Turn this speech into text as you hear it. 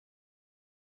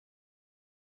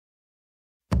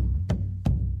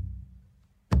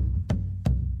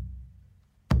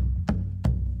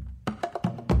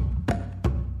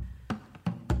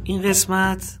این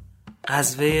قسمت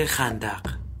غزوه خندق.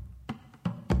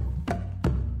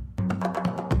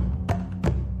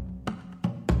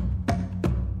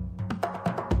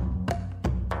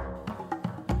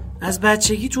 از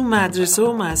بچگی تو مدرسه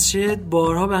و مسجد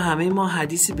بارها به همه ما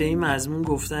حدیثی به این مضمون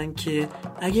گفتن که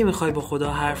اگه میخوای با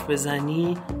خدا حرف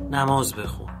بزنی نماز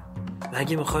بخون و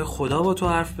اگه میخوای خدا با تو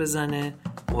حرف بزنه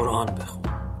قرآن بخون.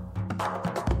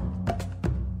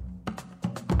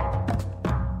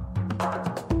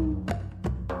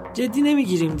 جدی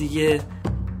نمیگیریم دیگه،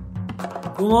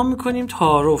 گمان میکنیم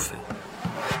تعارفه،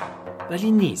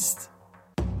 ولی نیست.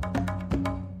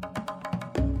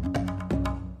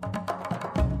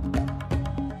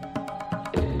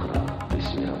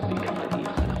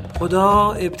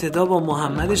 خدا ابتدا با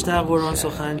محمدش در قرآن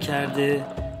سخن کرده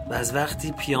و از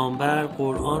وقتی پیامبر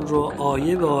قرآن رو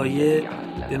آیه به آیه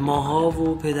به ماها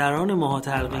و پدران ماها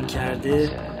تلقین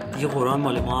کرده، دیگه قرآن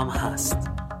مال ما هم هست.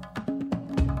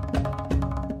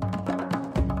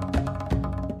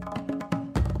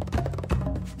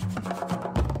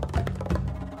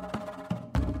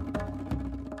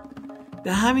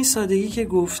 به همین سادگی که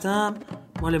گفتم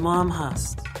مال ما هم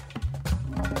هست.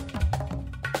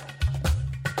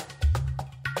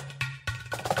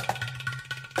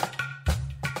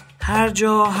 هر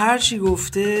جا هر چی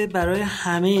گفته برای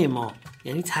همه ما،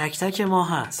 یعنی تک تک ما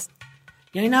هست.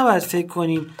 یعنی نباید فکر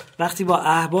کنیم وقتی با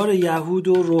احبار یهود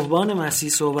و رهبان مسیح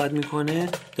صحبت میکنه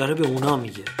داره به اونا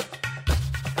میگه.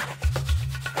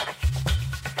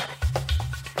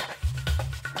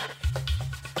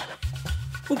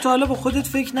 خب تا حالا با خودت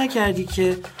فکر نکردی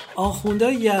که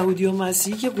آخوندهای یهودی و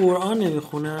مسیحی که قرآن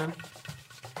نمیخونن؟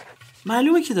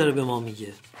 معلومه که داره به ما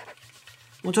میگه.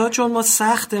 منتها چون ما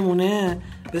سختمونه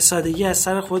به سادگی از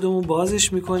سر خودمون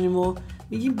بازش میکنیم و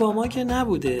میگیم با ما که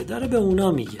نبوده، داره به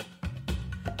اونا میگه.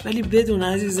 ولی بدون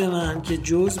عزیز من که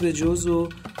جز به جز و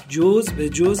جز به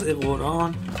جزء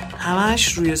قرآن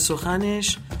همش روی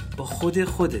سخنش با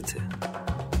خودته.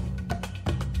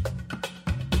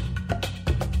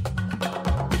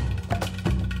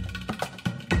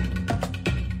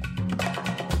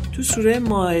 تو سوره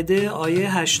مائده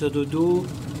آیه 82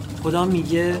 خدا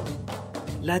میگه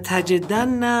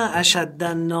لتجدن اشد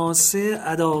الناس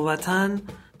عداوة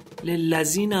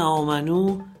للذین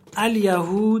آمنوا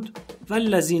الیهود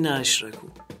والذین اشرکوا.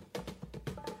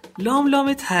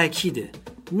 لام تأکیده،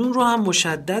 نون رو هم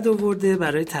مشدد آورده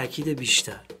برای تأکید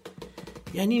بیشتر.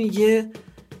 یعنی میگه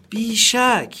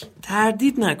بیشک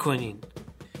تردید نکنین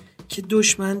که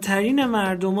دشمنترین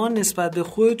مردمان نسبت به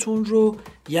خودتون رو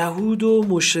یهود و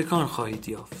مشرکان خواهید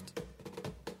یافت.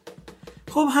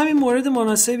 خب همین مورد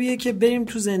مناسبیه که بریم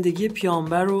تو زندگی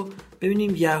پیامبر رو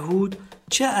ببینیم یهود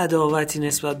چه عداوتی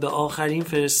نسبت به آخرین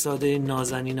فرستاده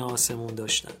نازنین آسمون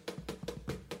داشتن.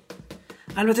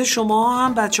 البته شما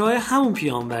هم بچه‌های همون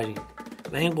پیامبرین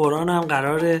و این قرآن هم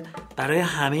قراره برای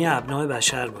همه ابناء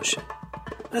بشر باشه.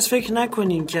 پس فکر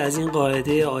نکنین که از این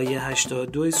قاعده آیه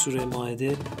 82 سوره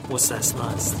مائده مستثنا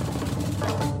است.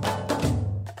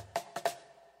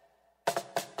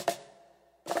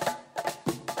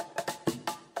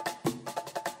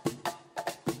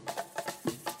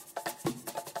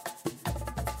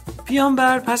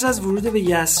 پیامبر پس از ورود به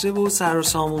یثرب و سر و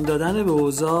سامون دادن به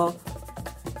اوضاع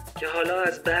که حالا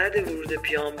از بعد ورود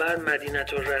پیامبر مدینه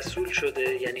الرسول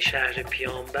شده، یعنی شهر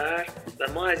پیامبر،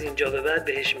 و ما از اینجا به بعد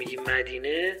بهش میگیم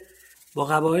مدینه، با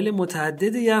قبایل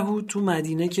متعدد یهود تو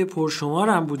مدینه که پرشمار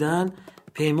هم بودن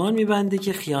پیمان میبنده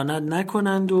که خیانت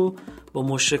نکنند و با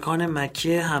مشرکان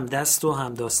مکه همدست و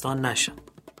همداستان نشن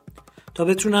تا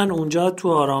بتونن اونجا تو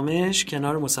آرامش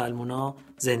کنار مسلمونا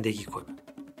زندگی کنن.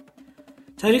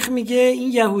 تاریخ میگه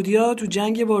این یهودیا تو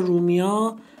جنگ با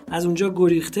رومیا از اونجا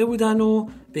گریخته بودن و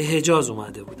به حجاز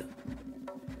اومده بودن.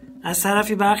 از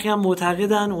طرفی برخی هم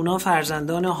معتقدن اونا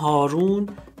فرزندان هارون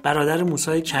برادر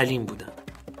موسی کلیم بودن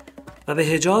و به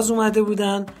حجاز اومده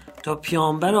بودن تا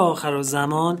پیامبر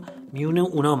آخرالزمان میون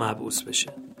اونا مبعوث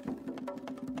بشه.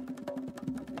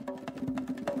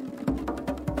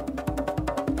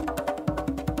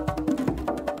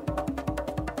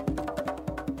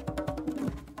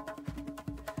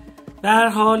 به هر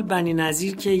حال بنی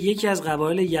نظیر که یکی از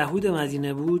قبایل یهود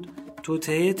مدینه بود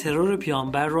توطئه ترور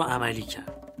پیامبر رو عملی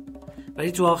کرد،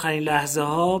 ولی تو آخرین لحظه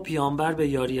ها پیامبر به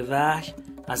یاری وحی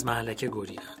از مهلکه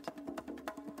گریخت.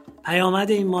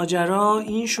 پیامد این ماجرا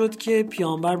این شد که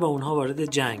پیامبر با اونها وارد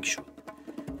جنگ شد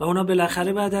و اونا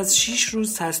بالاخره بعد از 6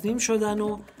 روز تسلیم شدن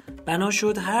و بنا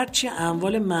شد هرچی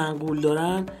اموال منقول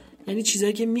دارن، یعنی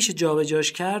چیزایی که میشه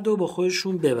جابجاش کرد و با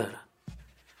خودشون ببرن.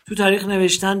 تو تاریخ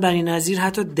نوشتن بنی نظیر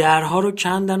حتی درها رو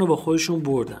کندن و با خودشون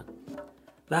بردن.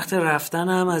 وقت رفتن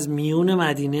هم از میون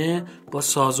مدینه با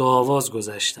ساز و آواز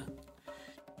گذشتن.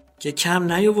 که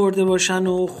کم نیاورده باشن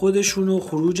و خودشون و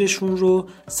خروجشون رو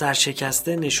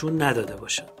سرشکسته نشون نداده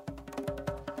باشن.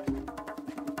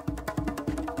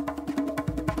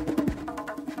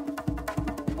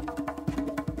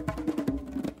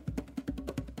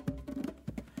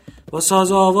 با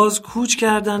ساز و آواز کوچ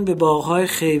کردن به باغ‌های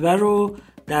خیبر و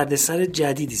دردسر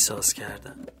جدیدی ساز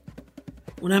کردن.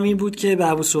 اونم این بود که به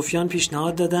ابوسفیان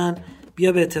پیشنهاد دادن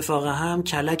بیا به اتفاق هم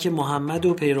کلک محمد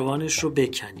و پیروانش رو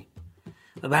بکنیم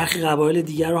و برخی قبایل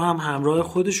دیگر رو هم همراه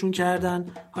خودشون کردن،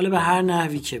 حالا به هر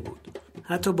نحوی که بود،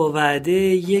 حتی با وعده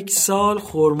 1 سال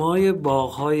خرمای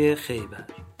باغ‌های خیبر.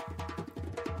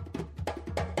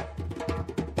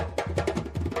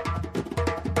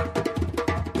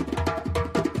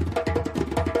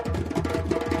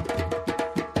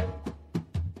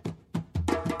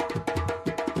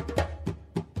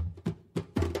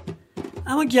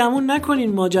 اما گمون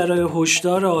نکنین ماجرای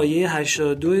هشدار آیه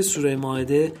 82 سوره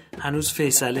مائده هنوز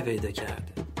فیصله پیدا کرده.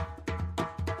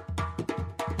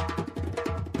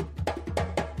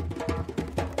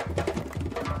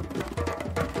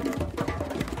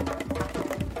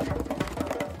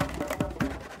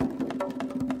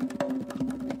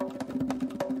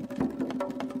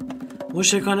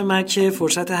 مشرکان مکه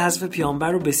فرصت حذف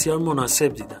پیامبر رو بسیار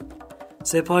مناسب دیدن.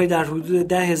 سپاهی در حدود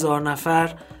 10,000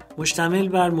 نفر مشتمل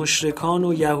بر مشرکان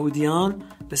و یهودیان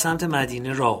به سمت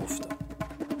مدینه راه افتاد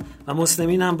و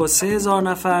مسلمین هم با 3,000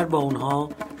 نفر با اونها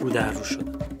رو در رو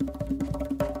شدن.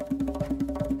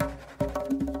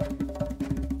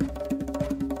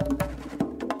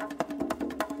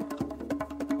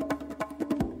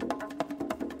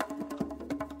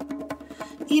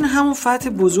 این همون فتح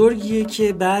بزرگیه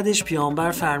که بعدش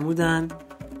پیامبر فرمودند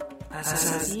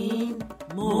پس از این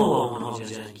ما با اونها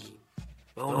بجنگیم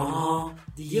و اونها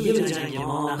دیگه به جنگ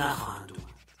ما نخواهند اومد.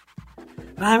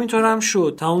 و همینطور هم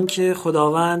شد تا اون که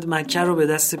خداوند مکه رو به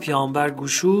دست پیامبر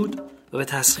گشود و به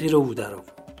تسخیر او در آورد.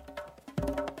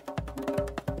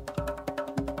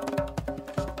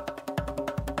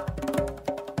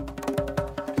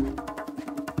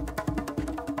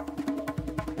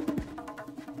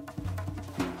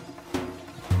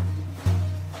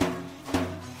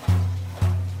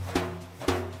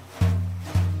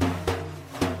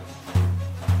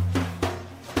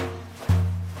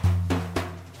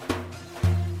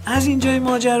 از اینجای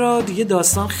ماجرا دیگه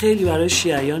داستان خیلی برای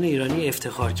شیعیان ایرانی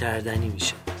افتخار کردنی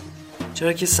میشه،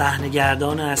 چرا که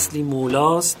صحنه‌گردان اصلی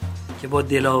مولاست که با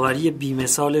دلاوری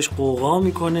بی‌مثالش غوغا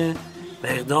میکنه و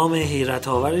اقدام حیرت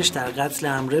آورش در قتل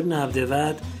عمرو بن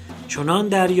عبدود چنان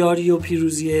در یاری و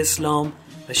پیروزی اسلام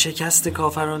و شکست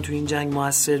کافران تو این جنگ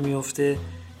موثر میفته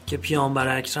که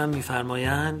پیامبر اکرم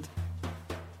میفرمایند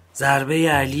ضربه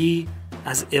علی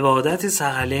از عبادت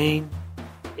ثقلین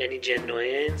یعنی جن و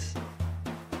انس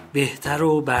بهتر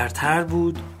و برتر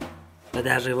بود و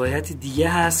در روایت دیگه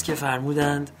هست که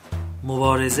فرمودند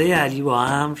مبارزه علی با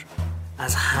عمرو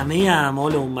از همه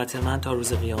اعمال امت من تا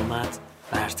روز قیامت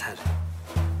برتره.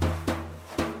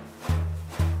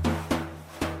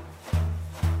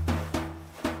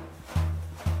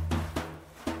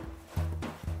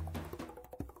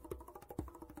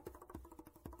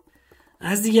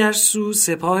 از دیگر سو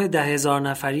سپاه 10,000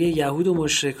 نفری یهود و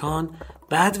مشرکان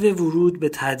بعد ورود به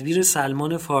تدبیر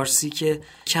سلمان فارسی که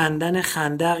کندن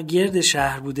خندق گرد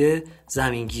شهر بوده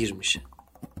زمینگیر میشه.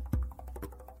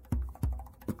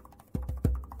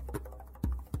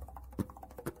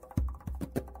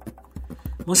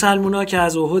 مسلمونا که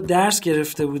از احد درس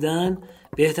گرفته بودن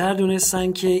بهتر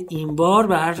دونستن که این بار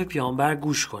به حرف پیامبر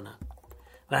گوش کنن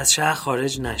و از شهر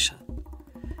خارج نشن.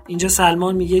 اینجا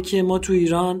سلمان میگه که ما تو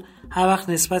ایران هر وقت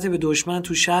نسبت به دشمن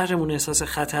تو شهرمون احساس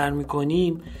خطر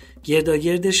میکنیم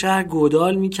گرداگرد شهر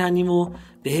گودال میکنیم و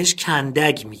بهش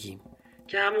کندگ میگیم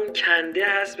که همون کنده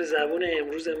هست به زبون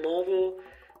امروز ما و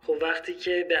خب وقتی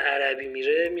که به عربی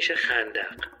میره میشه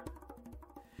خندق.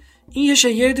 این یه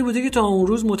شگردی بوده که تا اون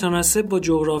روز متناسب با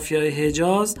جغرافیای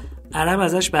حجاز عرب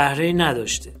ازش بهره‌ای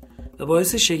نداشته و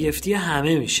باعث شگفتی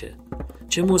همه میشه،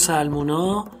 چه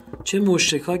مسلمونا چه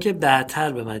مشرکا که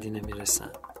بعدتر به مدینه میرسن.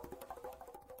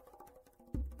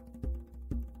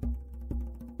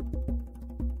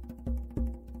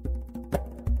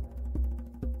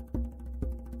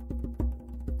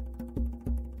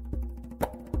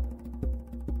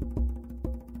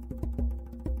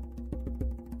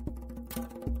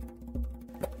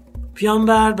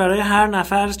 پیامبر برای هر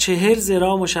نفر 40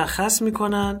 ذراع مشخص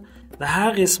میکنن و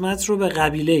هر قسمت رو به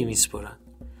قبیله میسپرن.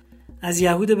 از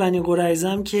یهود بنی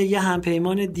قریظه که یه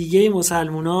همپیمان دیگه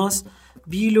مسلموناست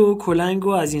بیل و کلنگ و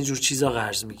از اینجور چیزا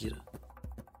قرض میگیرن.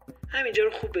 همینجا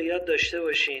رو خوب به یاد داشته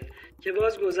باشین که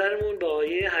باز گذرمون با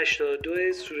آیه 82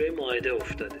 سوره مائده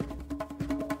افتاده.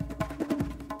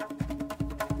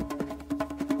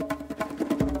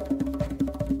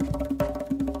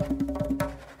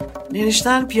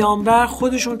 نوشتن پیامبر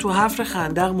خودشون تو حفر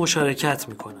خندق مشارکت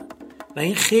میکنن و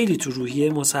این خیلی تو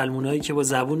روحیه مسلمانایی که با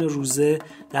زبون روزه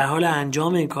در حال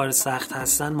انجام این کار سخت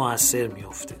هستن موثر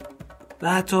میفته. و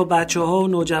حتی بچه‌ها و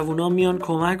نوجوانا میان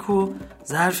کمک و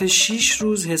ظرف 6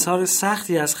 روز حصار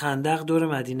سختی از خندق دور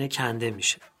مدینه کنده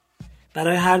میشه.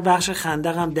 برای هر بخش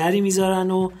خندق هم دری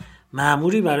میذارن و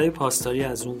مأموری برای پاسداری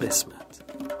از اون قسمت.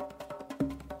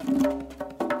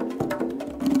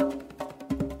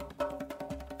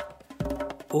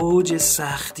 اوج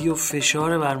سختی و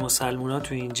فشار بر مسلمونا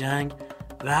تو این جنگ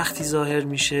وقتی ظاهر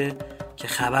میشه که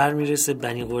خبر میرسه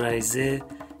بنی قریظه،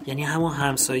 یعنی همون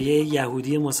همسایه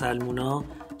یهودی مسلمونا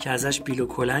که ازش بیل و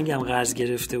کلنگ هم قرض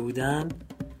گرفته بودن،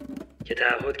 که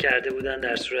تعهد کرده بودن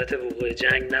در صورت وقوع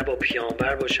جنگ نه با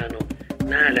پیامبر باشن و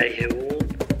نه علیه اون،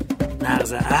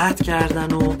 نقض عهد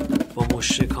کردن و با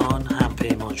مشرکان هم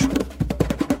پیمان شدن.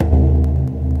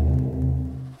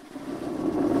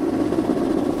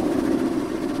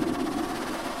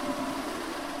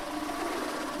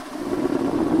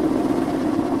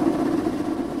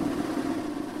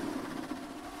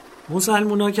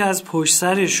 مسلمونا که از پشت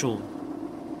سرشون،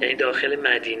 یعنی داخل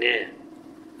مدینه،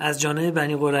 از جانب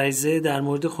بنی قریظه در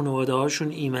مورد خانواده هاشون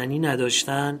ایمنی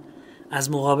نداشتن،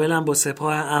 از مقابل هم با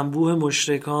سپاه انبوه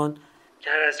مشرکان که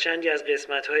هر از چندی از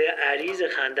قسمت‌های عریض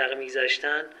خندق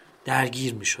می‌گذشتن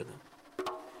درگیر می‌شدن.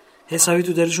 حسابی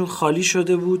تو دلشون خالی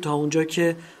شده بود تا اونجا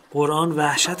که قرآن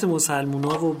وحشت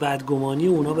مسلمونا و بدگمانی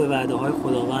اونا به وعده‌های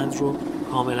خداوند رو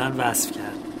کاملا وصف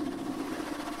کرد.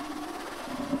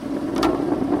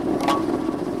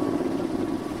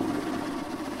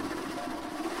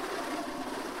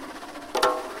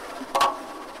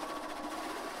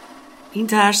 این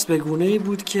ترس به گونه‌ای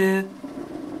بود که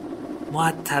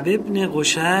معتب ابن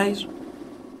قشیر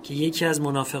که یکی از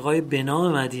منافقای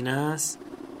بنام مدینه است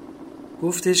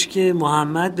گفتش که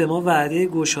محمد به ما وعده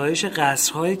گشایش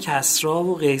قصرهای کسرا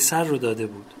و قیصر رو داده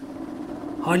بود.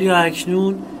 حال یا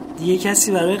اکنون دیگه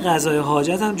کسی برای قضای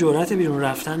حاجت هم جرأت بیرون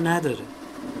رفتن نداره.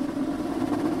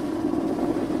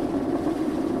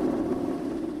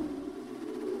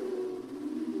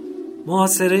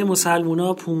 محاصره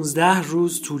مسلمونا 15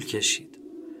 روز طول کشید.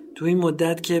 تو این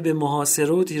مدت که به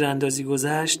محاصره و تیراندازی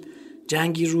گذشت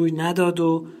جنگی روی نداد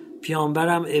و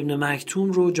پیامبرم ابن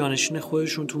مکتوم رو جانشین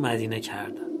خودشون تو مدینه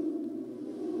کردن.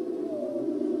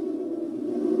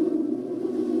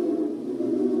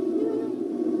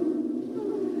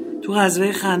 تو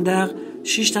غزوه خندق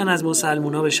 6 تن از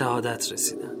مسلمونا به شهادت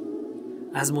رسیدن.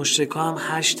 از مشرکا هم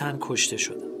 8 تن کشته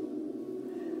شدن.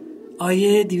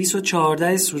 آیه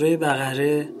 214 سوره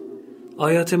بقره،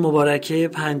 آیات مبارکه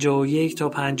 51 تا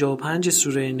 55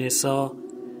 سوره نساء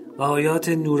و آیات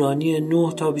نورانی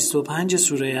 9 تا 25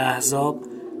 سوره احزاب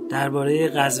درباره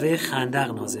غزوه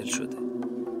خندق نازل شده.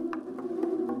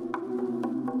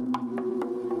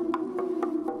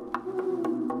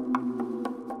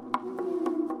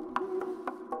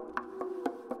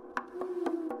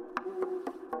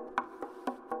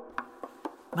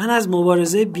 من از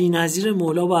مبارزه بی‌نظیر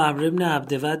مولا با عمرو بن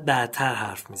عبدود بعدتر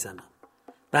حرف میزنم.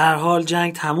 به هر حال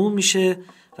جنگ تموم میشه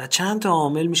و چند تا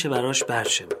عامل میشه براش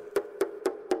برشه.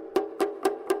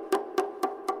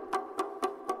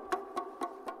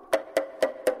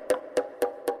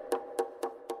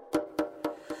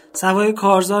 سوای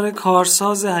کارزار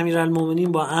کارساز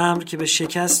امیرالمومنین با امر که به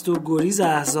شکست و گریز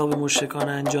احزاب مشرکان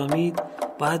انجامید،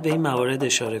 باید به این موارد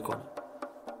اشاره کنم.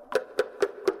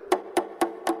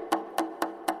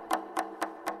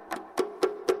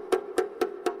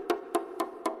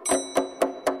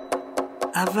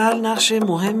 اول نقش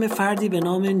مهم فردی به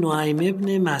نام نعیم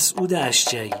ابن مسعود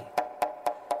اشجعی.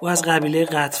 او از قبیله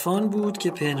غطفان بود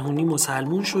که پنهونی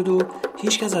مسلمون شد و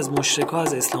هیچکس از مشرکا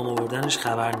از اسلام آوردنش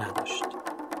خبر نداشت.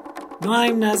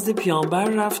 نعیم نزد پیامبر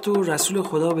رفت و رسول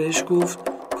خدا بهش گفت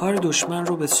کار دشمن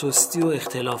رو به سستی و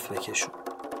اختلاف بکشون.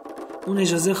 اون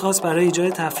اجازه خواست برای ایجاد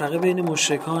تفرقه بین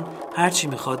مشرکان هرچی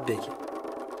میخواد بگه.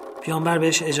 پیامبر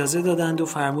بهش اجازه دادند و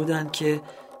فرمودند که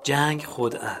جنگ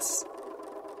خود است.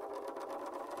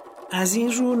 از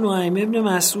این رو نعیم ابن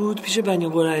مسعود پیش بنی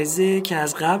قریظه که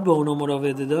از قبل با اونا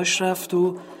مراوده داشت رفت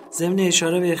و ضمن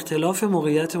اشاره به اختلاف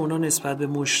موقعیت اونا نسبت به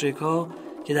مشرکا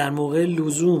که در موقع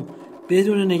لزوم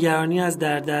بدون نگرانی از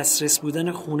در دسترس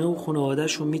بودن خونه و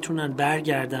خانواده‌شون میتونن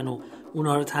برگردن و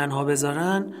اونا رو تنها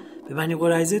بذارن، به بنی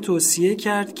قریظه توصیه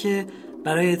کرد که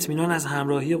برای اطمینان از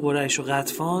همراهی قریش و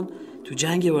غطفان تو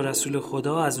جنگ با رسول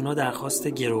خدا از اونا درخواست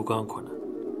گروگان کنن.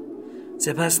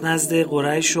 سپس نزد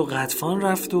قریش و غطفان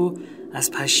رفت و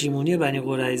از پشیمونی بنی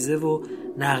قریظه و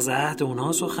نقض عهد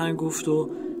اونها سخن گفت و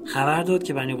خبر داد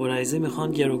که بنی قریظه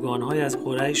میخوان گروگانهای از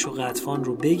قریش و غطفان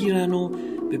رو بگیرن و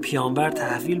به پیامبر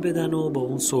تحویل بدن و با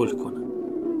اون صلح کنن.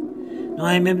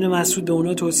 نعیم ابن مسعود به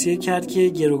اونا توصیه کرد که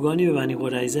گروگانی به بنی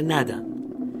قریظه ندن.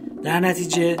 در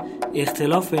نتیجه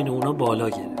اختلاف بین اونا بالا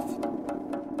گرفت.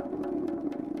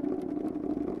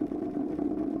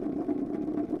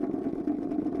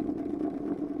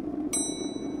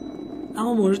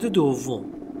 اما مورد دوم،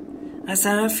 از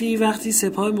طرفی وقتی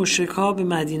سپاه مشرکا به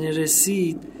مدینه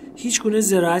رسید هیچ گونه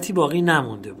زراعتی باقی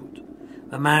نمونده بود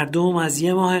و مردم از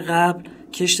یه ماه قبل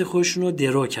کشت خودشون رو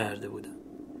درو کرده بودن.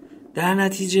 در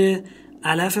نتیجه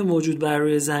علف موجود بر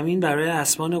روی زمین برای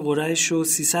اسبان قریش و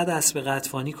 300 اسب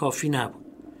قطفانی کافی نبود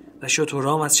و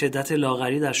شترام از شدت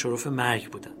لاغری در شرف مرگ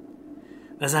بودن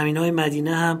و زمین‌های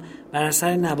مدینه هم بر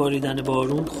اثر نباریدن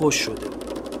بارون خشک شده بود.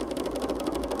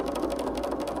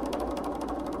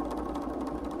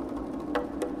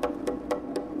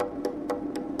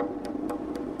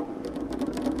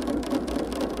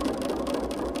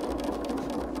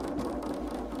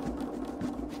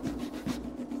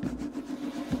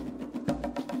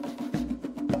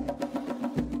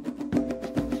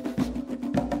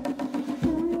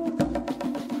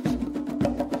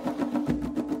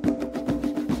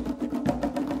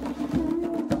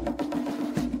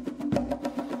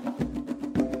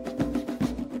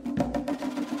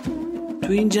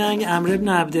 تو این جنگ عمرو بن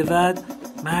عبدود،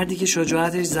 مردی که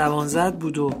شجاعتش زبان زد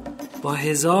بود و با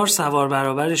 1000 سوار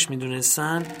برابرش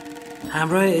میدونستن،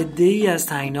 همراه عده‌ای از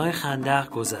تنگنای خندق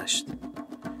گذشت.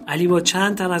 علی با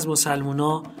چند تن از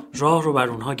مسلمونا راه رو بر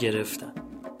اونها گرفتن.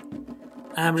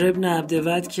 عمرو بن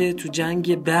عبدود که تو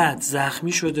جنگ بعد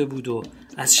زخمی شده بود و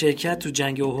از شرکت تو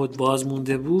جنگ احد باز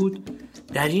مونده بود،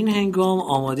 در این هنگام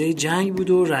آماده جنگ بود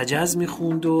و رجز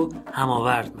میخوند و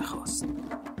هماورد میخواست.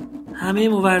 همه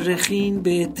مورخین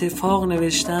به اتفاق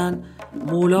نوشتن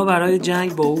مولا برای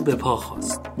جنگ با او به پا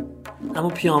خواست، اما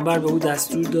پیامبر به او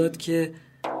دستور داد که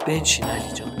بنشین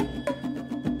علی جان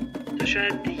تا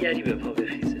شاید دیگری به پا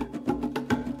بخیزه.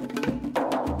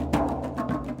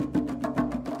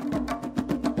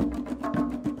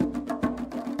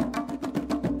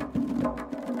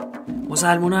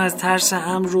 مسلمان‌ها از ترس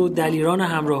امر و دلیران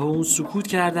همراه اون سکوت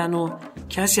کردن و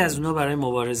کسی از اونا برای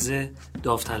مبارزه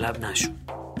داوطلب نشد.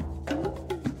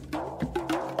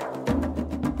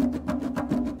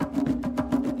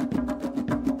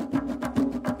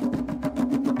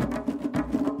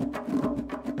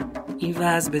 این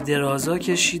وضع به درازا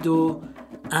کشید و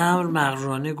امر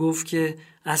مغرورانه گفت که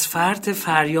از فرط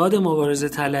فریاد مبارزه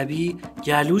طلبی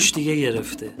گلوش دیگه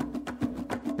گرفته.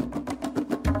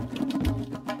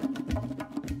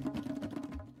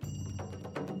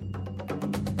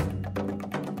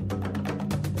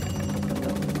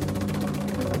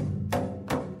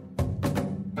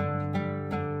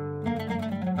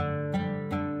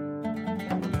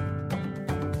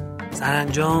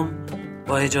 سرانجام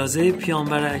با اجازه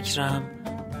پیامبر اکرم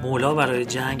مولا برای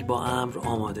جنگ با امر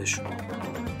آماده شد.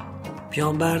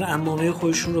 پیامبر عمامه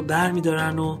خودشون رو بر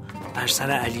می‌دارن و بر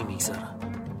سر علی میگذارن.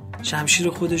 شمشیر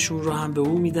خودشون رو هم به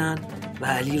او میدن و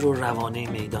علی رو روانه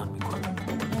میدان میکنن.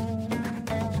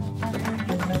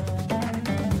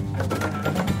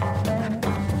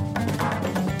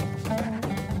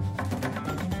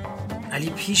 علی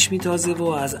پیش میتازه و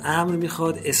از امر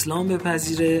میخواد اسلام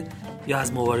بپذیره یا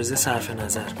از مبارزه صرف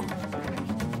نظر کنه.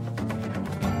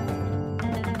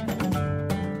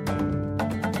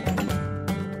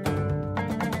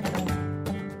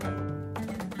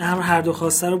 امر هر دو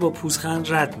خواسته رو با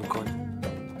پوزخند رد میکنه.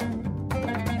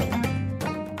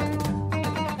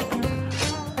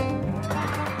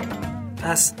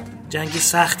 پس جنگ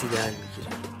سختی در میگیره.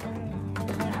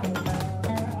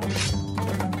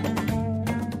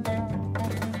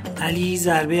 علی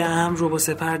ضربه امر رو با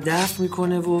سپر دفع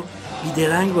میکنه و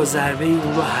بیدرنگ با ضربه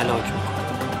اون رو هلاک میکنه.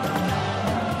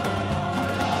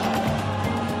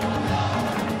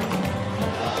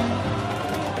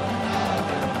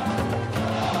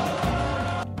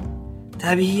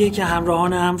 طبیعیه که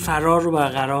همراهان هم فرار رو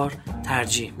برقرار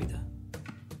ترجیح میدن.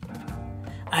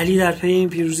 علی در پی این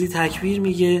پیروزی تکبیر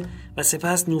میگه و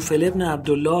سپس نوفل ابن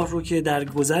عبدالله رو که در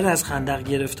گذر از خندق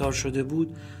گرفتار شده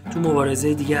بود تو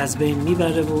مبارزه دیگه از بین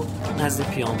میبره و نزد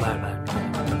پیامبر برمیگرده.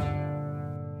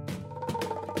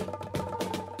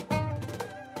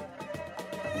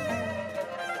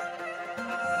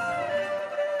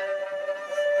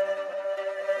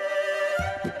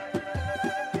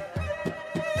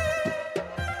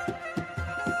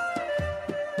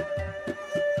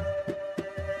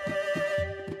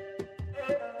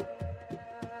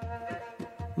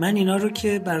 من اینا رو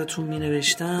که براتون می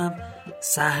نوشتم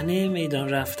صحنه میدان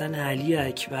رفتن علی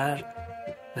اکبر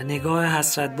و نگاه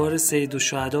حسرتبار سید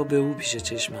الشهدا به او پیش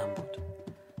چشمم بود.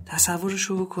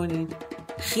 تصورشو بکنین،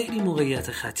 خیلی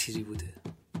موقعیت خطیری بوده.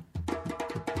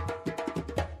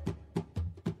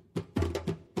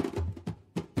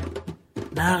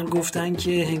 نقل گفتن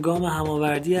که هنگام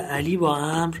هماوردی علی با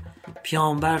عمرو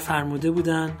پیامبر فرموده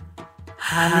بودن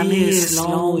همه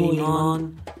اسلام و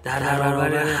ایمان در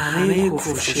برابر همه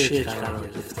کفر و شرک قرار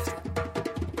گرفته.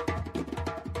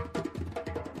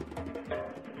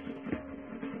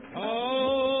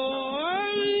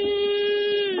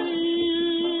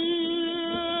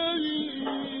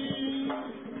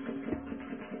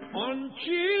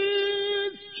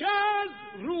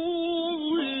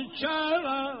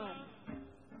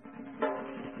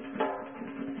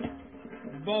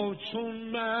 با چون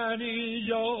منی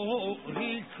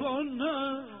یاری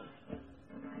کنم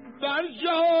بر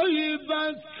جای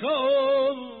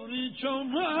بدکاری چون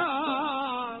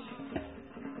من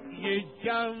یک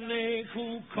دم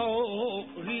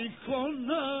نیکوکاری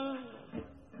کنم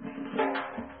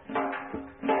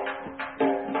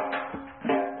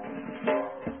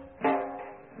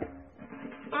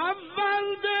اول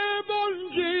به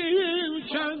بنجیم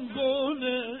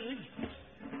چنگونه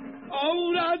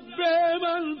آورد به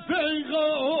من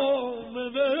پیغام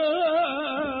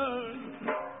بر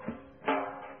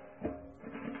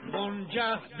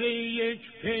منجهد یک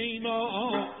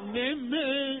پیمانه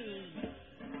من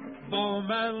با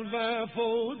من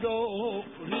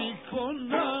وفاداری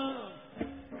کنم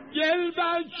گل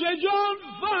بچه جان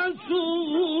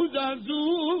فرسود از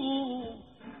او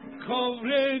کار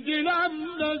دلم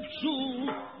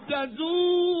نکسود از او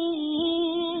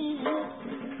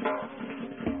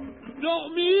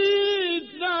نامید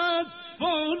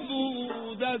نتفان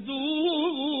بود از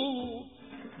او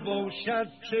باشد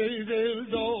که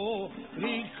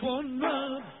دلداری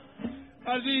کنم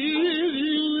علی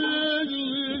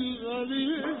علی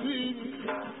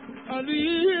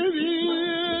علی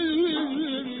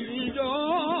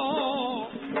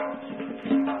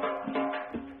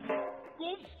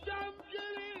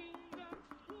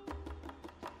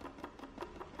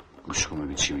گوش کن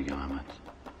ببین چی میگم احمد.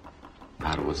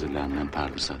 پرواز لندن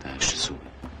پرواز ساعت 8 صبح.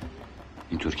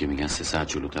 اینطور که میگن 3 ساعت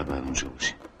جلوتر باید اونجا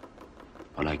باشی.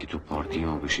 حالا اگه تو پارتی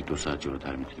ما بشی 2 ساعت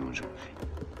جلوتر میتونی اونجا باشی.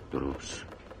 درست؟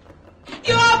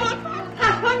 یا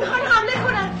حتما میخوان حمله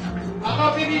کنن. آقا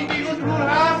ببین بیرون نور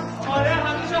هست. آره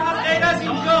همیشه هم غیر از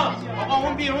اینجا. آقا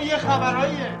اون بیرون یه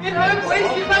خبراییه. این همه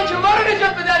پلیس میخوان که ما رو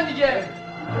نجات بدن دیگه.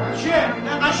 چیه؟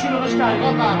 اینقدر شلوغش کردی.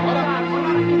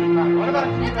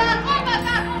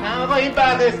 نه آقا این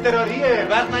بعد اضطراریه.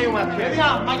 وقت نیومد که.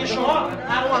 ببینم مگه شما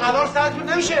هر هزار ساعتتون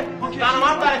نمیشه؟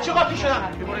 برنامه برای چی قاطی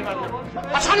شدن؟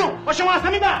 باش خانوم با شما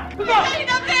اصلا میدن. اینا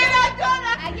غیرت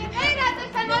دارن. اگه غیرت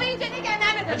داشتن ما رو اینجا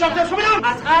نگه نمیدن. اجازه دستو میدم.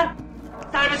 اصغر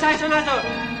سر به سرشو نذار.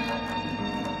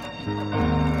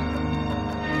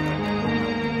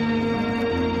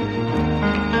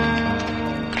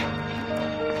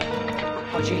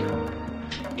 حاجی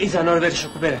این زنا رو برشو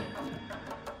بره.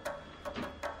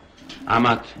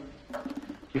 احمد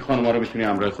این خانوما رو میتونی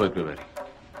همراه خودت ببری.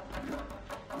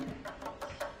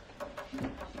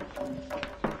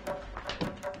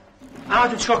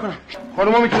 احمد تو چیکار کنم؟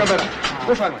 خانوما میتونم برم.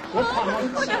 بفرمایید.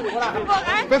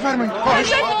 بفرمایید.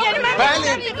 خواهش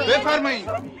بله بفرمایید.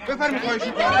 بفرمایید خواهش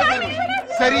می‌کنم.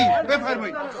 سریع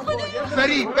بفرمایید.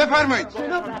 سریع بفرمایید.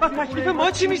 بس تکلیف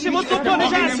ما چی میشه؟ ما صبح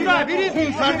دانش اصلی رو عبیرید.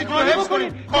 خون سردی تو حفظ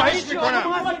کنید. خواهش می‌کنم.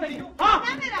 ها؟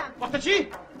 وقت چی؟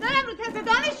 دارم رو تست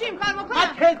دانشیم کار من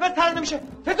بکنم. تلفز تر نمیشه.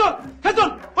 فضل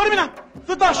برو ببینم.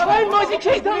 زود باش. آقا این ماجی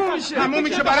کی تموم میشه؟ تموم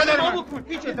میشه برادر من.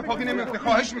 هیچ اتفاقی نمیفته.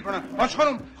 خواهش می‌کنم. حاج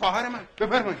خانم خواهر من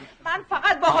بفرمایید. من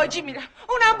فقط با حاجی میرم.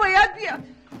 اونم باید بیاد.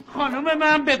 خانم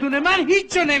من بدون من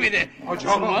هیچ جا نمیده. حاج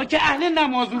آقا شما که اهل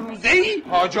نماز و روزه ای.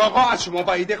 حاج آقا از شما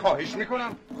بعیده. خواهش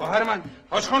می‌کنم. خواهر من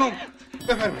حاج خانم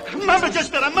بفرمایید. من به جاش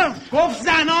برم. من گفت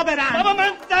زنا برن. بابا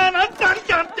من زنا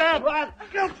کردم.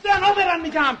 زنا برن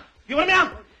میگم. یه بار میام.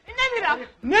 نمیرم.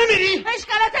 نمیری؟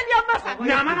 اشکالات میام مثلا.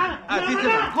 نه من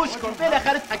عزیزم خوش کن.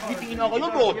 بالاخره تکلیف این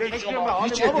آقایون روحه شما.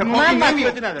 هیچ اتفاقی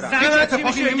نمیفته. هیچ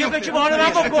اتفاقی نمیفته.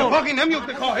 اتفاقی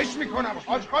نمیفته. خواهش می‌کنم.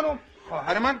 حاج خانم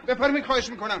خواهر من بفرمایید. خواهش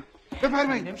می‌کنم.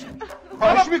 بفرمایید.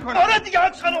 خواهش می‌کنم. آره دیگه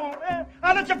حاج خانم.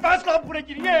 الان چه فصل آب پوره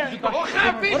گیریه.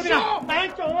 خفه شو. من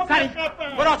شما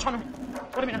خفه. برو حاج خانم.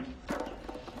 برو ببینم.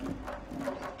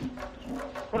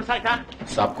 برو سایتر.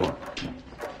 صبر کن.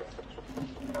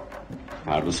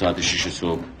 فردا ساعت 6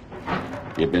 صبح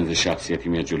یه بنز شخصیتی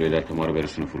میاد جلوی در که ما رو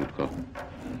برسونه فرودگاه.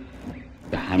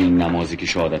 به همین نمازی که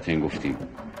شهادتین گفتیم.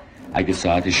 اگه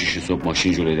ساعت 6 صبح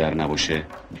ماشین جلوی در نباشه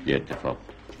یه اتفاق.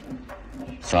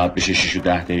 ساعت بشه 6 و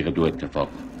 10 دقیقه 2 اتفاق.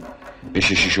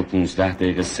 بشه 6 و 15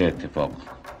 دقیقه 3 اتفاق.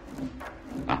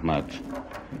 احمد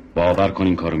باور کن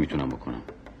این کارو میتونم بکنم.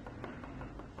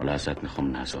 حالا ازت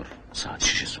میخوام نذار ساعت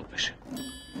 6 صبح بشه.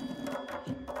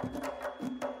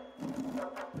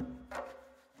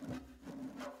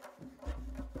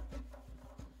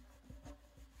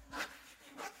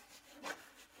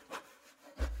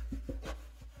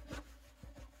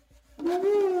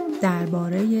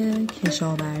 درباره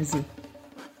کشاورزی.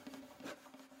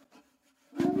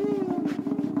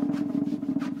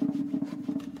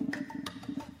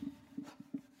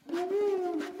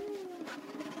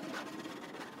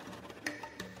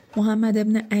 محمد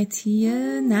ابن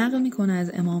عطیه نقل میکنه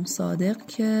از امام صادق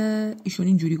که ایشون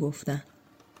اینجوری گفتن: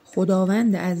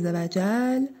 خداوند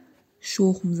عزوجل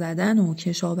شخم زدن و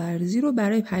کشاورزی رو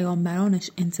برای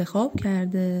پیامبرانش انتخاب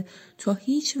کرده تا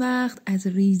هیچ وقت از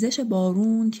ریزش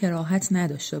بارون کراهت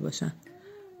نداشته باشن.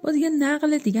 باز یه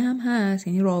نقل دیگه هم هست،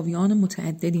 یعنی راویان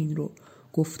متعدد این رو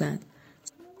گفتن.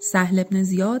 سهل ابن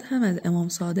زیاد هم از امام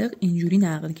صادق اینجوری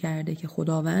نقل کرده که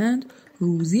خداوند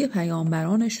روزی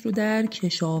پیامبرانش رو در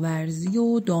کشاورزی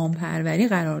و دامپروری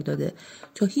قرار داده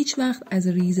تا هیچ وقت از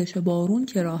ریزش بارون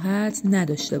کراهت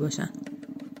نداشته باشن،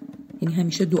 یعنی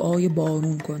همیشه دعای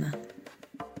بارون کنن.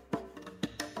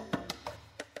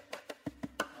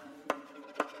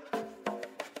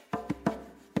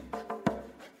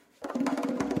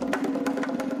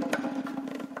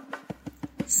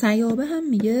 سیابه هم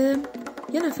میگه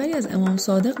یه نفری از امام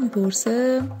صادق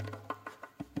میپرسه: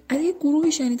 از یه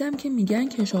گروهی شنیدم که میگن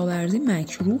کشاورزی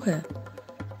مکروهه.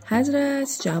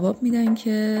 حضرت جواب میدن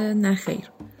که نه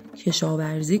خیر،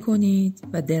 کشاورزی کنید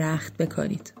و درخت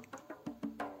بکارید.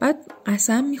 بعد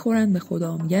قسم میخورن به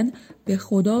خدا، میگن به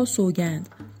خدا سوگند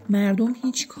مردم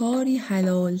هیچ کاری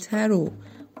حلالتر و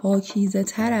پاکیزه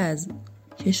تر از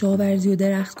کشاورزی و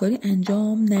درختکاری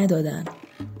انجام ندادن.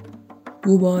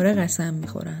 دوباره قسم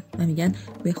میخورن و میگن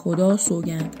به خدا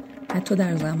سوگند حتی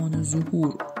در زمان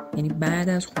ظهور، یعنی بعد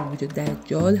از خروج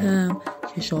دجال هم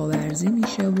کشاورزی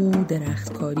میشه و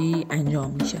درختکاری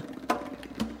انجام میشه.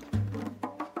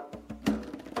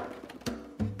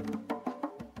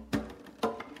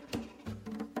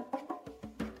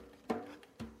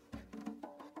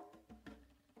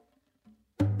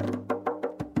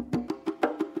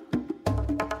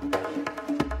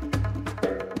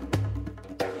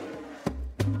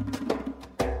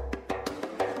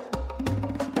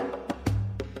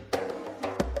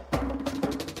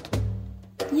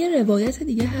 یه روایت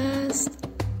دیگه هست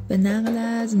به نقل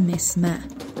از مسمع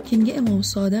که میگه امام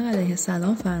صادق علیه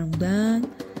السلام فرمودن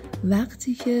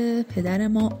وقتی که پدر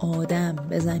ما آدم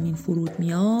به زمین فرود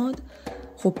میاد،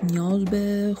 خب نیاز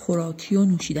به خوراکی و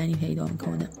نوشیدنی پیدا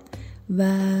میکنه و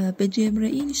به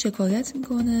جبرئیل شکایت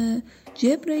میکنه.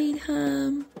 جبرئیل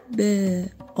هم به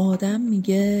آدم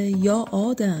میگه یا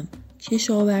آدم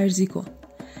کشاورزی کن.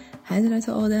 حضرت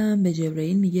آدم به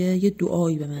جبرئیل میگه یه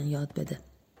دعایی به من یاد بده.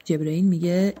 جبرئیل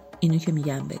میگه اینو که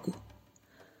میگم بگو: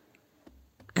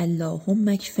 اللهم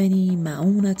اکفنی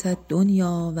معونت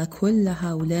الدنیا و کل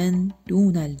حول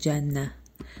دون الجنه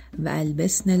و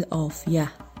البسن العافیه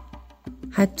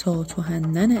حتی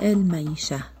تهنن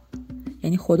المعیشه.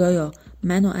 یعنی خدایا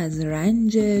منو از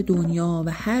رنج دنیا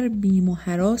و هر بیم و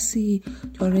هراسی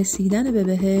تا رسیدن به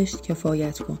بهشت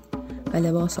کفایت کن و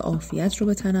لباس عافیت رو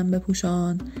به تنم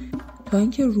بپوشان تا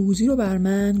اینکه روزی رو بر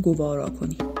من گوارا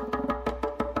کنی.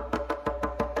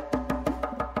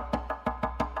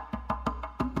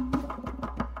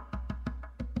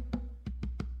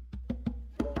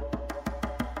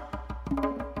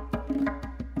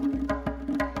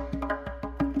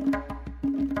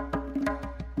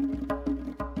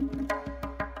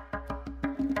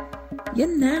 یه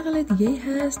نقل دیگه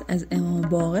هست از امام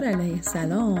باقر علیه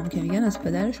السلام که میگن از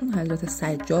پدرشون حضرت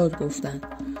سجاد گفتن.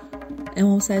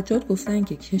 امام سجاد گفتن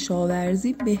که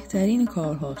کشاورزی بهترین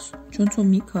کارهاست، چون تو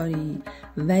میکاری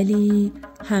ولی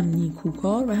هم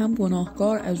نیکوکار و هم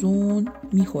گناهکار از اون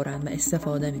میخورن و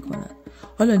استفاده میکنن.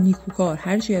 حالا نیکوکار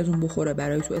هرچی از اون بخوره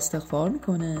برای تو استغفار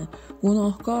میکنه،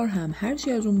 گناهکار هم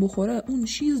هرچی از اون بخوره اون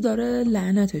چیز داره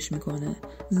لعنتش میکنه.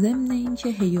 ضمن این که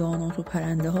حیوانات و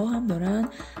پرنده ها هم دارن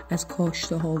از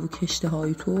کاشته ها و کشته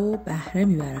های تو بهره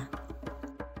میبرن.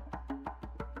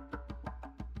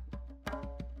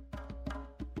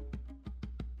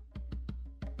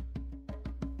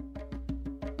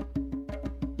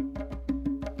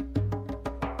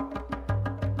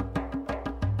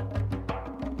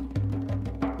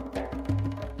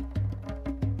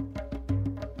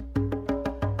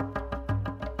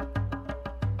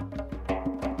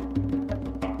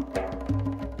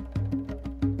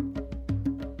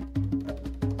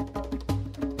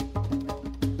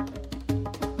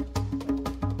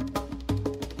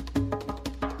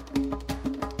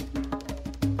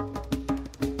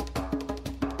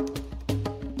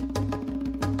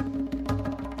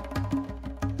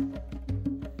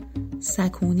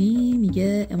 سکونی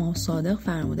میگه امام صادق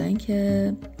فرمودن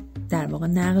که در واقع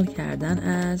نقل کردن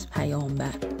از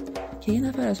پیامبر که یه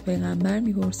نفر از پیغمبر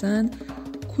میپرسن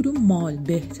کدوم مال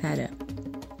بهتره.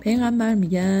 پیغمبر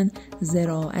میگن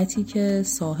زراعتی که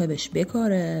صاحبش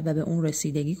بکاره و به اون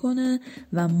رسیدگی کنه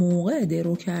و موقع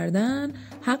درو کردن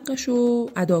حقشو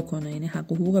ادا کنه، یعنی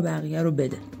حق و حقوق بقیه رو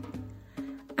بده.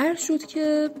 عرض شد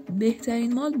که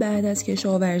بهترین مال بعد از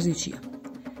کشاورزی چیه؟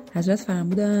 حضرت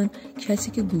فرمودن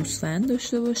کسی که گوسفند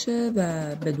داشته باشه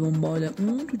و به دنبال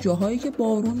اون تو جاهایی که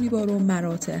بارون میباره و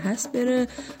مراتع هست بره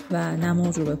و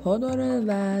نماز رو به پا داره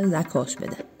و زکات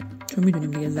بده، چون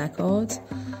میدونیم دیگه زکات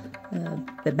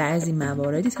به بعضی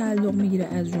مواردی تعلق میگیره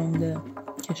از جمله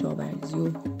کشاورزی و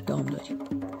دامداری.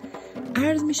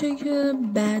 عرض میشه که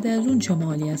بعد از اون چه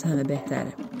مالی از همه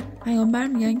بهتره؟ پیامبر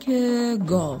میگن که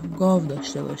گاو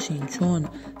داشته باشین، چون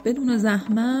بدون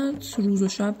زحمت روز و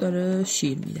شب داره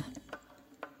شیر میده،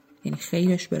 یعنی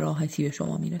خیرش به راحتی به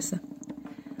شما میرسه.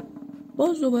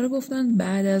 باز دوباره گفتن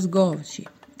بعد از گاو چی؟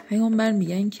 پیامبر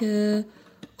میگن که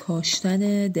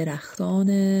کاشتن درختان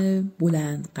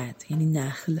بلند قد، یعنی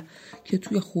نخل که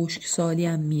توی خشکسالی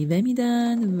هم میوه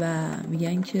میدن و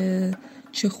میگن که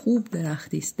چه خوب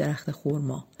درختی است درخت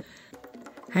خرما.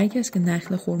 هر کس که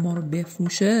نخل خرما رو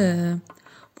بفروشه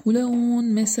پول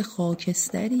اون مثل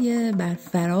خاکستریه بر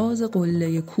فراز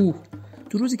قله کوه.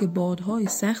 تو روزی که بادهای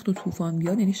سخت و طوفان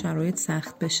بیاد، یعنی شرایط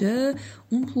سخت بشه،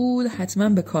 اون پول حتما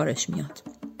به کارش میاد،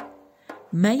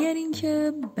 مگر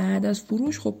اینکه بعد از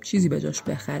فروش خب چیزی به جاش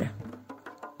بخره.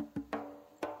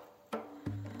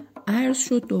 عرض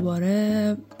شد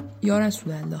دوباره یا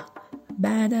رسول الله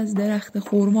بعد از درخت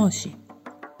خرما چی؟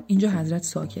 اینجا حضرت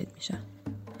ساکت میشن.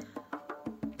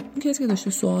 اون کسی که داشته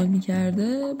سوال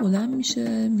میکرده بلند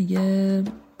میشه میگه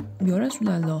یا رسول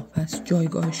الله پس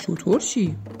جایگاه شتر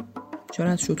چی؟ چرا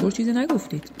از شتر چیزی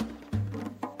نگفتید؟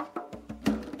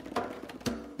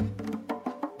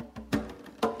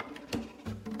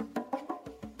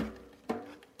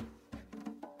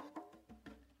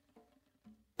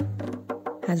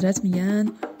 حضرت میگن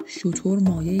شتر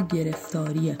مایه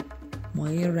گرفتاریه،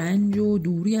 مایه رنج و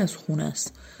دوری از خونه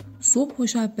است. صبح و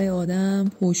شب به آدم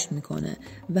پشت میکنه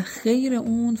و خیر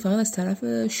اون فقط از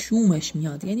طرف شومش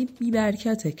میاد، یعنی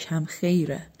بی‌برکته، کم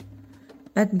خیره.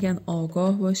 بعد میگن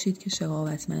آگاه باشید که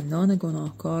شقاوتمندان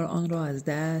گناهکار آن را از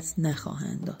دست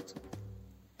نخواهند داد.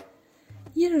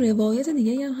 یه روایت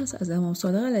دیگه هم هست از امام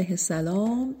صادق علیه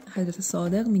السلام. حضرت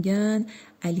صادق میگن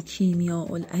الکیمیاء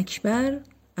الاکبر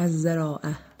از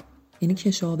زراعه، یعنی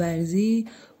کشاورزی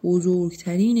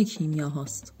بزرگترین کیمیا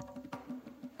هاست.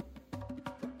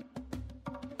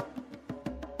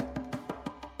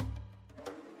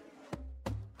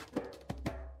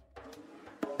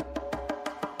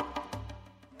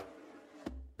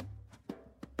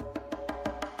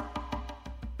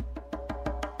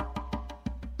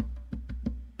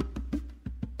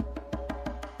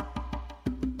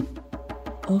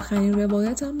 آخرین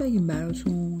روایت هم بگیم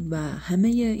براتون و همه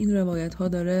این روایت ها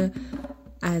داره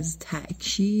از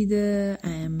تأکید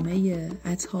ائمه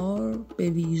اطهار به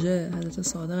ویژه حضرت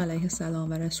صادق علیه السلام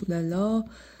و رسول الله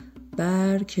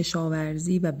بر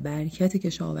کشاورزی و برکت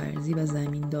کشاورزی و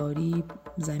زمینداری،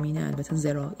 زمین البته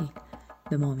زراعی،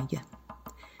 به ما میگه.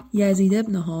 یزید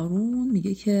ابن هارون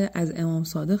میگه که از امام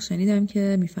صادق شنیدم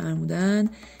که میفرمودن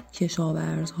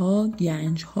کشاورزها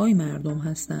گنجهای مردم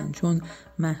هستند، چون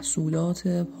محصولات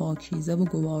پاکیزه و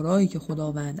گوارایی که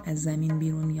خداوند از زمین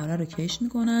بیرون میاره رو کشت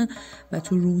میکنن و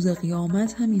تو روز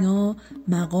قیامت هم اینا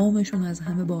مقامشون از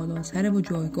همه بالاتره و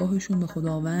جایگاهشون به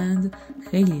خداوند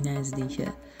خیلی نزدیکه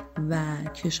و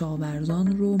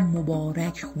کشاورزان رو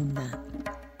مبارک خوندن.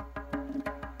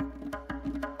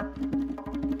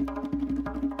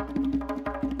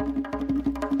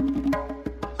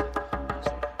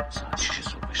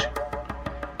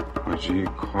 حاجی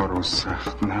کارو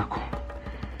سخت نکن،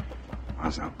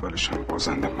 از اولش هم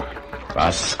بازنده معلوم.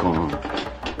 بس کن،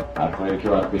 حرفایی که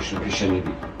باید بشنوی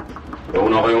شنیدی. به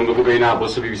اون آقایون بگو بین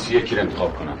عباس و BBC یکی رو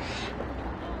انتخاب کنم.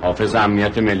 حافظ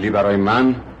امنیت ملی برای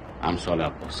من امثال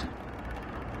عباسه.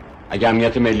 اگه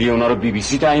امنیت ملی اونا رو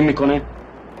BBC تعیین میکنه،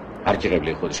 هر کی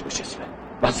قبله خودش بچسبه.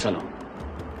 بس سلام.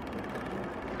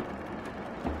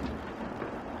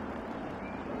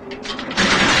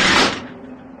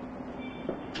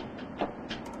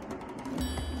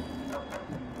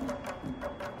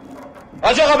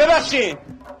 آقا ببخشید،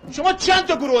 شما چند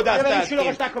تا گروه دست هستید؟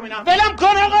 ولم کن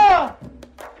آقا،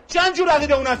 چند جور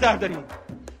عقیده اون نظر دارین؟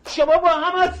 شما با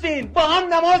هم هستین، با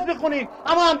هم نماز میخونین،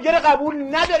 اما همدیگه رو قبول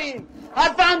ندارین،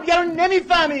 حرف همدیگه رو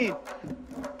نمیفهمین.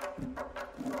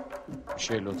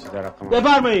 میشه لطفی در رقم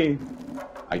بفرمایید.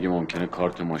 اگه ممکنه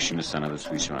کارت ماشین سند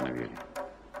سویچ منو بیاریم.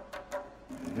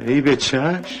 ای به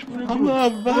چشم. اما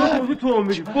اول تو هم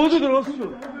بگی بودو درست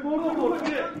شد.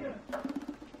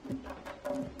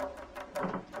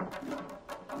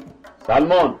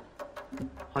 سلمان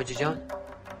حاجی جان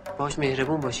باش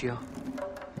مهربون باشی ها.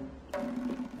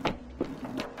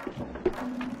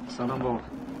 سلام بابا.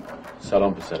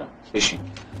 سلام پسرم. بشین.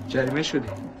 جریمه شدی؟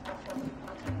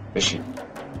 بشین.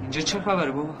 اینجا چه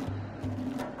خبره بابا؟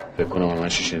 فکر کنم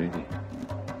همش شنیدی.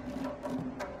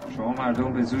 شما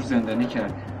مردم به زور زندانی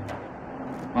کردی.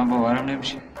 من باورم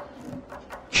نمیشه.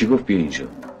 کی گفت بیا اینجا؟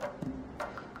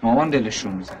 مامان دلش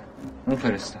رو میزن. اون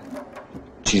فرستاد.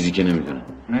 چیزی که نمیدونم.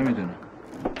 نمیدونم.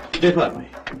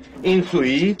 بفرمایید. این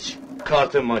سوئیچ،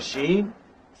 کارت ماشین،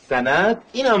 سند،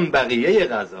 اینم بقیه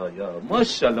غذایا.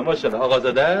 ماشاءالله ماشاءالله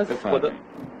آقازاده است. بفرمایید.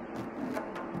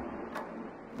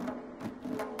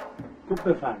 خوب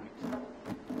بفرمایید.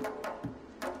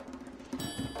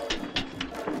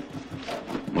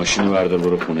 ماشینو بردار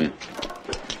برو خونه.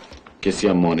 کسی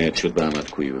هم مانعت شد به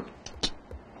احمد کوی بگو.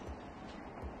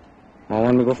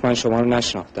 مامان میگفت من شما رو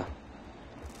نشناختم.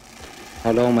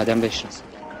 حالا اومدم بشناسم.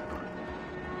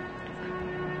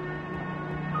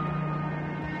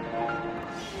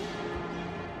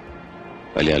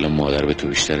 ولی الان مادر به تو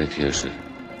بیشتر احتیاج داره.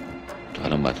 تو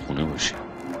الان باید خونه باشی.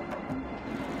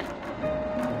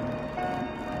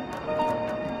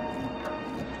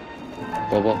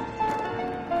 بابا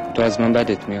تو از من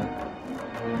بدت میاد.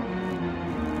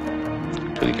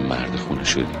 تو دیگه مرد خونه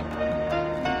شدی.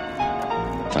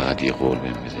 فقط یه قول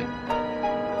بهم بده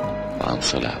با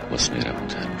امثال عباس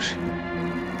مهربون‌تر باشی.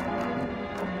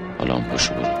 حالا هم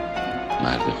پاشو برو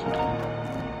مرد خونه.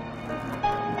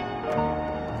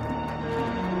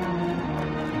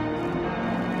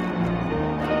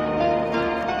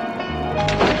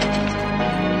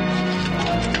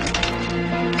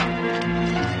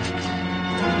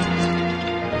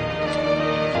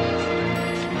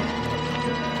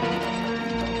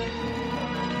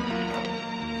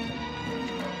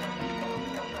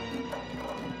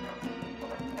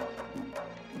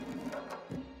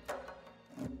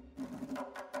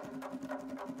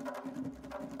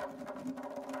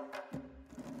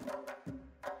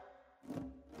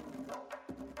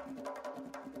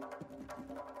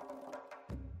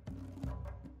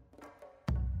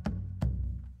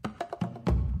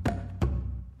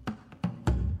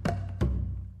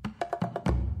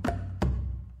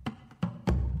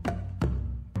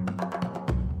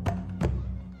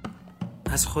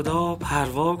 از خدا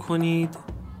پروا کنید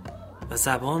و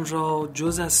زبان را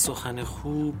جز از سخن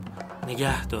خوب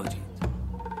نگه دارید.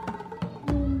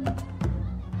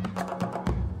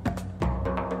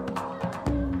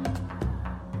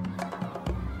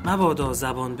 مبادا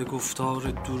زبان به گفتار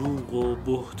دروغ و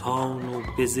بهتان و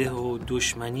بزه و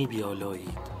دشمنی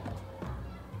بیالایید.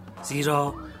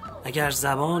 زیرا اگر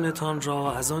زبانتان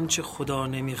را از آنچه خدا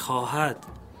نمیخواهد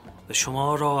و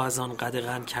شما را از آن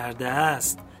قدغن کرده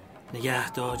است نگه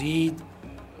دارید،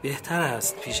 بهتر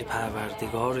است پیش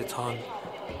پروردگارتان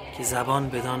که زبان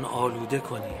بدان آلوده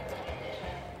کنید.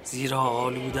 زیرا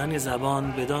آلودن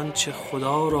زبان بدان چه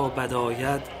خدا را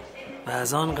بداید و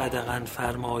از آن قدغن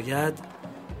فرماید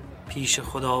پیش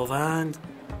خداوند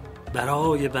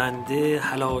برای بنده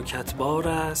هلاکتبار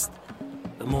است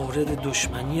و مورد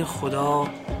دشمنی خدا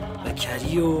و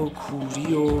کری و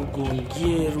کوری و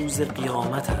گنگی روز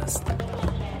قیامت است.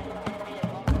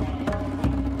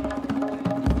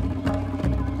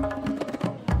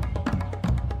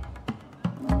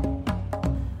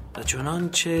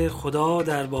 چنانچه خدا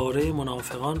درباره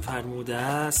منافقان فرموده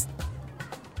است،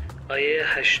 آیه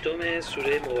 8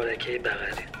 سوره مبارکه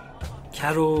بقره: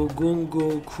 کر و گنگ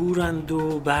و کورند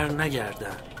و بر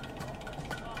نگردند.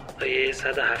 آیه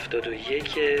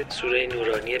 171 سوره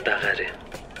نورانی بقره: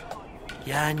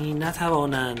 یعنی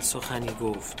نتوانند سخنی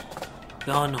گفت،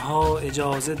 به آنها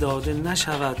اجازه داده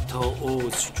نشود تا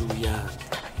عذر جویند.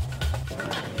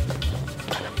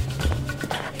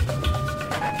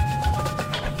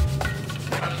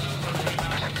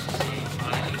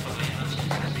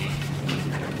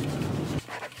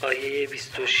 آیه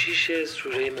 26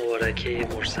 سوره مبارکه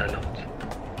مرسلات: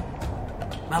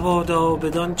 مبادا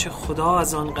بدان چه خدا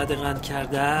از آن قدغن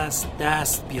کرده است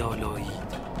دست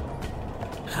بیالایید.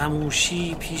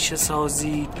 خموشی پیش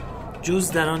سازید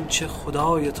جز در آن چه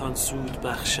خدایتان سود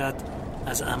بخشد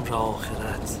از امر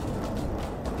آخرت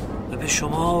و به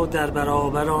شما در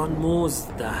برابر آن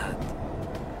مزد دهد.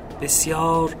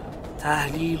 بسیار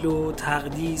تهلیل و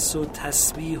تقدیس و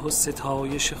تسبیح و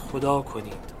ستایش خدا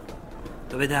کنید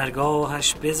و به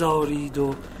درگاهش بزارید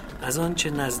و از آنچه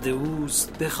نزد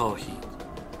اوست بخواهید،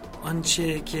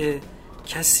 آنچه که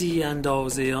کسی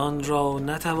اندازه آن را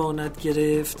نتواند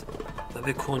گرفت و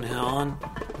به کنه آن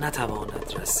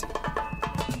نتواند رسید.